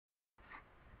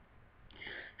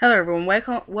Hello everyone,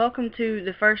 welcome to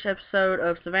the first episode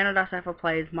of SavannaDawceffa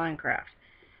Plays Minecraft.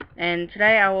 And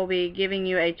today I will be giving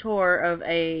you a tour of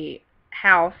a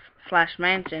house slash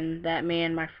mansion that me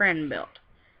and my friend built.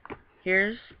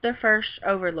 Here's the first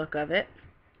overlook of it.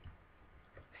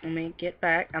 Let me get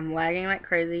back. I'm lagging like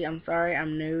crazy. I'm sorry,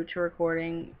 I'm new to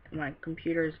recording. My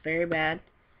computer is very bad.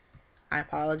 I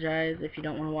apologize if you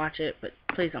don't want to watch it, but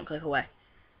please don't click away.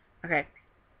 Okay,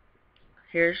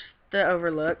 here's the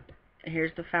overlook.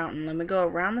 Here's the fountain. Let me go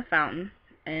around the fountain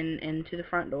and into the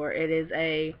front door. It is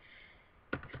a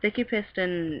sticky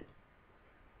piston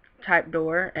type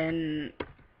door, and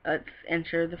let's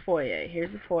enter the foyer.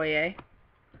 Here's the foyer.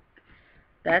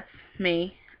 That's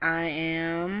me. I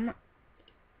am...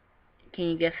 Can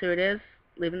you guess who it is?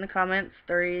 Leave in the comments.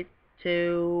 3,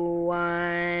 2,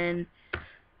 1...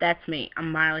 That's me.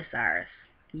 I'm Miley Cyrus.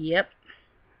 Yep.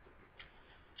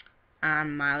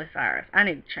 I'm Miley Cyrus. I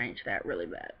need to change that really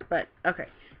bad. But, okay.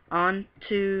 On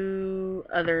to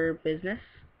other business.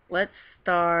 Let's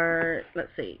start,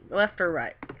 let's see, left or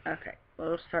right? Okay,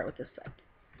 we'll start with this side.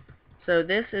 So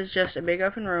this is just a big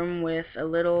open room with a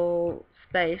little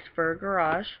space for a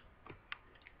garage.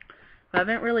 I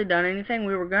haven't really done anything.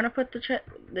 We were going to put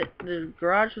the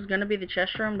garage was going to be the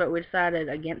chest room, but we decided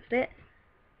against it.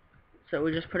 So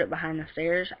we just put it behind the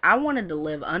stairs. I wanted to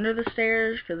live under the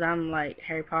stairs because I'm like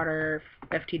Harry Potter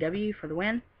FTW for the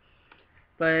win.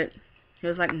 But he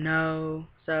was like, no.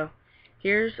 So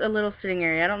here's a little sitting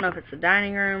area. I don't know if it's the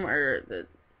dining room or the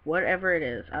whatever it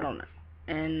is. I don't know.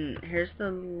 And here's the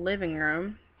living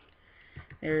room.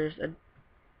 There's a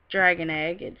dragon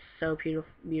egg. It's so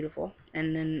beautiful.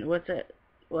 And then what's it?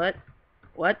 What?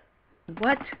 I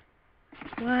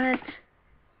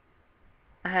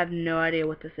have no idea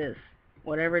what this is.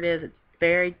 Whatever it is, it's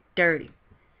very dirty.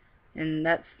 And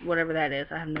that's whatever that is.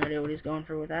 I have no idea what he's going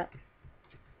for with that.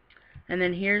 And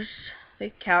then here's the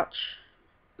couch.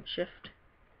 Shift.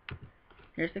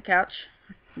 Here's the couch.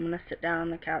 I'm gonna sit down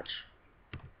on the couch.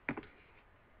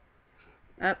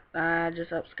 I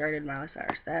just upskirted Miley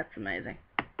Cyrus. That's amazing.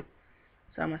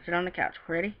 So I'm gonna sit on the couch.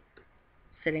 Ready?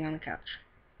 Sitting on the couch.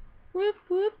 Whoop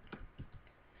whoop.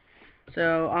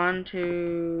 So on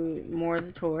to more of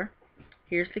the tour.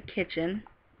 Here's the kitchen.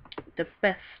 The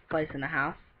best place in the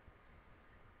house.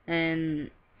 And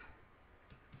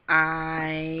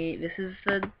this is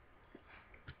the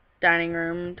dining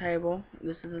room table.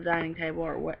 This is the dining table,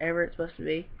 or whatever it's supposed to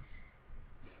be.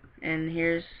 And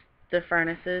here's the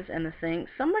furnaces and the sink.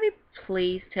 Somebody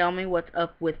please tell me what's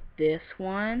up with this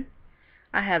one.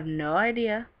 I have no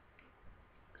idea.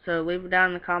 So leave it down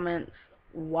in the comments.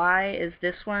 Why is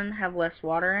this one have less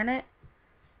water in it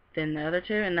than the other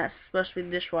two? And that's supposed to be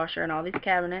the dishwasher and all these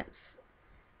cabinets.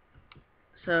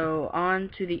 So on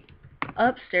to the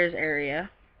upstairs area,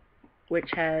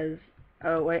 which has...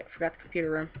 Oh wait, I forgot the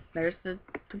computer room. There's the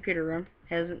computer room.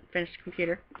 Hasn't finished the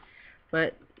computer,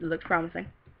 but it looks promising.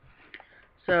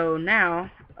 So now,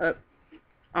 up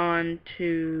on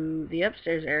to the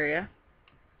upstairs area.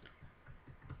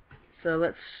 So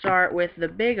let's start with the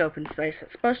big open space.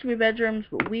 It's supposed to be bedrooms,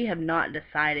 but we have not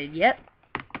decided yet.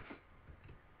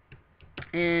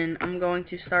 And I'm going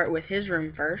to start with his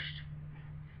room first,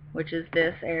 which is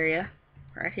this area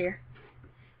right here.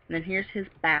 And then here's his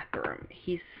bathroom.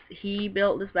 He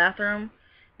built this bathroom,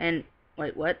 and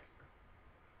wait, what?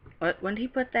 When did he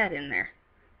put that in there?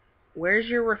 Where's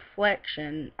your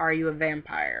reflection? Are you a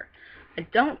vampire? I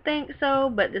don't think so,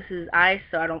 but this is ice,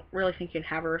 so I don't really think you can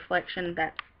have a reflection.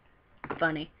 That's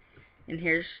funny. And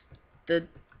here's the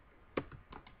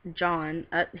John.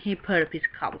 He put a piece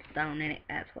of cobblestone in it.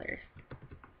 That's hilarious.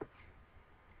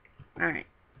 Alright,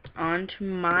 on to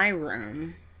my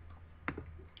room,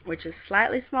 which is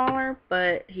slightly smaller,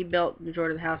 but he built the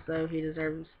majority of the house, so he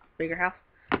deserves a bigger house.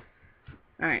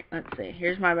 Alright, let's see.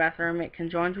 Here's my bathroom. It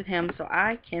conjoins with him, so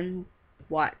I can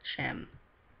watch him.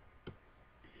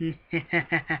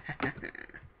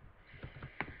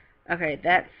 Okay,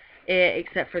 that's it,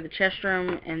 except for the chest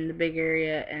room and the big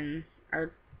area and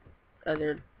our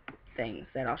other things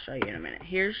that I'll show you in a minute.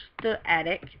 Here's the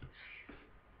attic.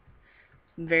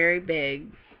 Very big.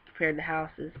 Compared to the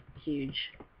house is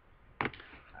huge.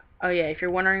 Oh yeah, if you're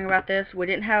wondering about this, we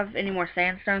didn't have any more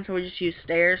sandstone, so we just used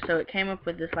stairs, so it came up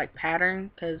with this like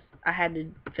pattern, because I had to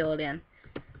fill it in.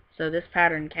 So this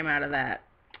pattern came out of that.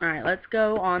 Alright, let's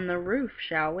go on the roof,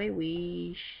 shall we?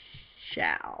 We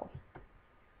shall.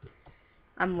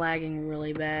 I'm lagging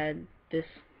really bad. This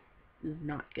is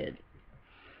not good.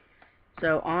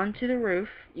 So on to the roof.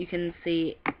 You can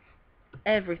see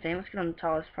everything. Let's get on the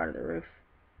tallest part of the roof.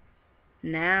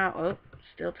 Now, oh,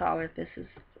 still taller. This is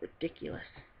ridiculous.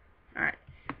 Alright.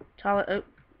 Taller, oh,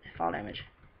 fall damage.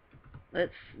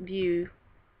 Let's view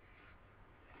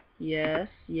Yes,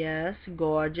 yes,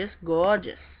 gorgeous,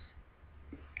 gorgeous.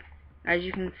 As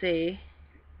you can see,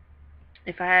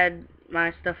 if I had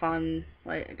my stuff on,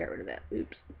 wait, I got rid of that,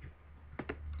 oops.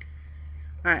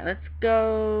 Alright, let's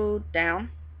go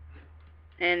down.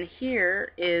 And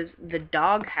here is the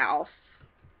dog house.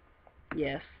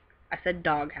 Yes, I said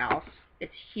dog house.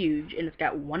 It's huge, and it's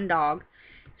got one dog.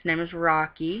 His name is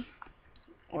Rocky,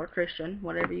 or Christian,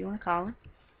 whatever you want to call him.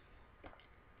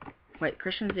 Wait,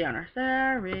 Christian's the owner.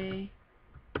 Sorry.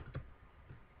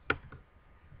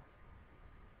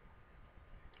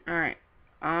 Alright,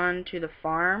 on to the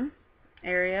farm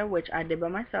area, which I did by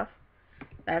myself.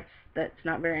 That's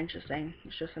not very interesting.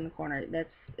 It's just in the corner.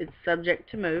 It's subject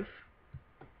to move.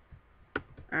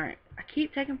 Alright, I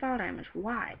keep taking fall damage.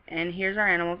 Why? And here's our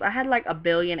animals. I had like a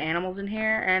billion animals in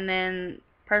here, and then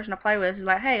the person I play with is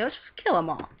like, hey, let's just kill them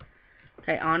all.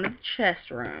 Okay, on to the chest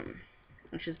room,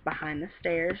 which is behind the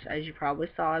stairs, as you probably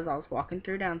saw as I was walking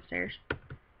through downstairs.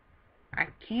 I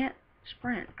can't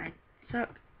sprint. I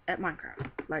suck at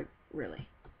Minecraft. Like, really.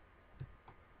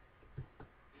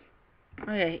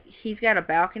 Okay, he's got a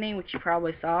balcony, which you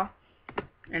probably saw.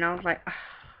 And I was like, oh,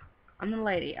 I'm the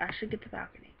lady. I should get the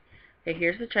balcony. Okay,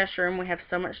 here's the chest room. We have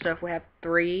so much stuff. We have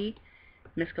 3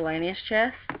 miscellaneous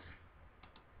chests,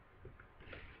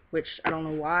 which I don't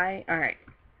know why. Alright.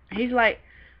 He's like,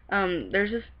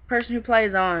 there's this person who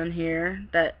plays on here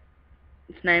that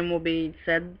his name will be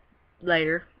said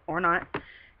later, or not.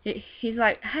 He's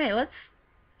like, hey, let's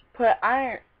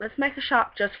make a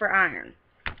shop just for iron.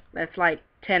 That's like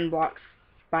 10 blocks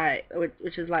by,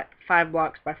 which is like 5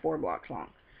 blocks by 4 blocks long.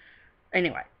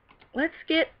 Anyway, let's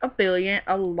get a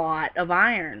lot of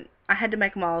iron. I had to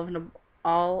make them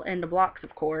all into blocks,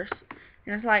 of course.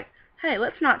 And it's like, hey,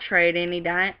 let's not trade any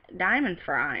diamonds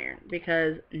for iron,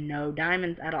 because no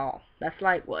diamonds at all. That's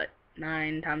like, what,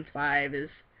 9 times 5 is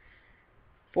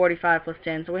 45 plus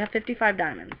 10, so we have 55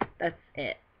 diamonds. That's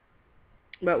it.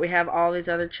 But we have all these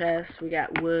other chests. We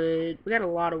got wood. We got a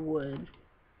lot of wood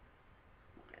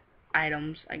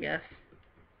items, I guess.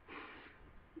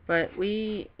 But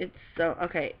it's so,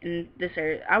 okay, in this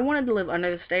area, I wanted to live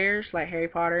under the stairs, like Harry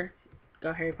Potter.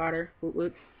 Go Harry Potter, woot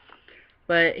woot.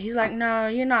 But he's like, no,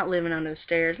 you're not living under the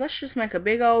stairs. Let's just make a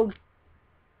big old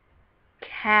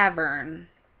cavern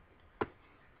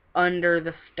under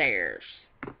the stairs.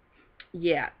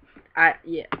 Yeah, I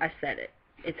said it.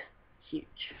 It's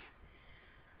huge.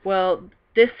 Well,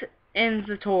 this ends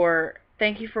the tour.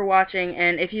 Thank you for watching,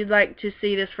 and if you'd like to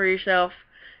see this for yourself,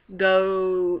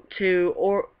 go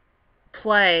to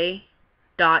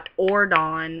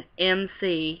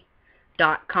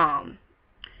play.ordonmc.com.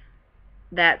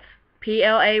 That's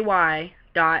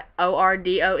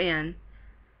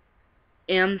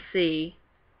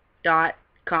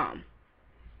play.ordonmc.com,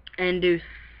 and do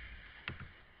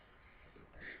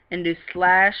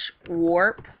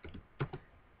 /warp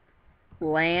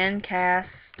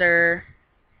Lancaster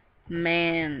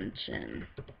Mansion.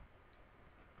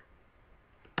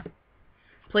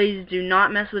 Please do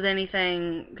not mess with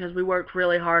anything, because we worked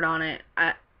really hard on it.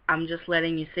 I'm just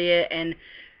letting you see it, and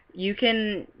you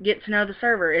can get to know the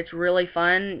server. It's really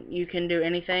fun. You can do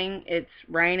anything. It's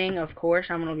raining, of course.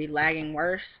 I'm going to be lagging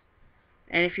worse.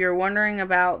 And if you're wondering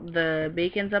about the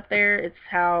beacons up there, it's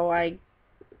how let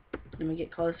me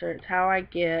get closer. It's how I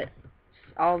get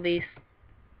all these.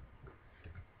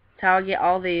 It's how I get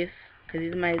all these, because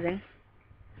he's amazing.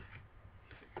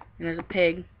 And there's a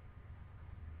pig.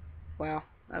 Wow.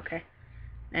 Okay.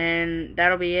 And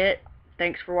that'll be it.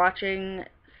 Thanks for watching.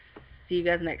 See you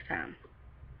guys next time.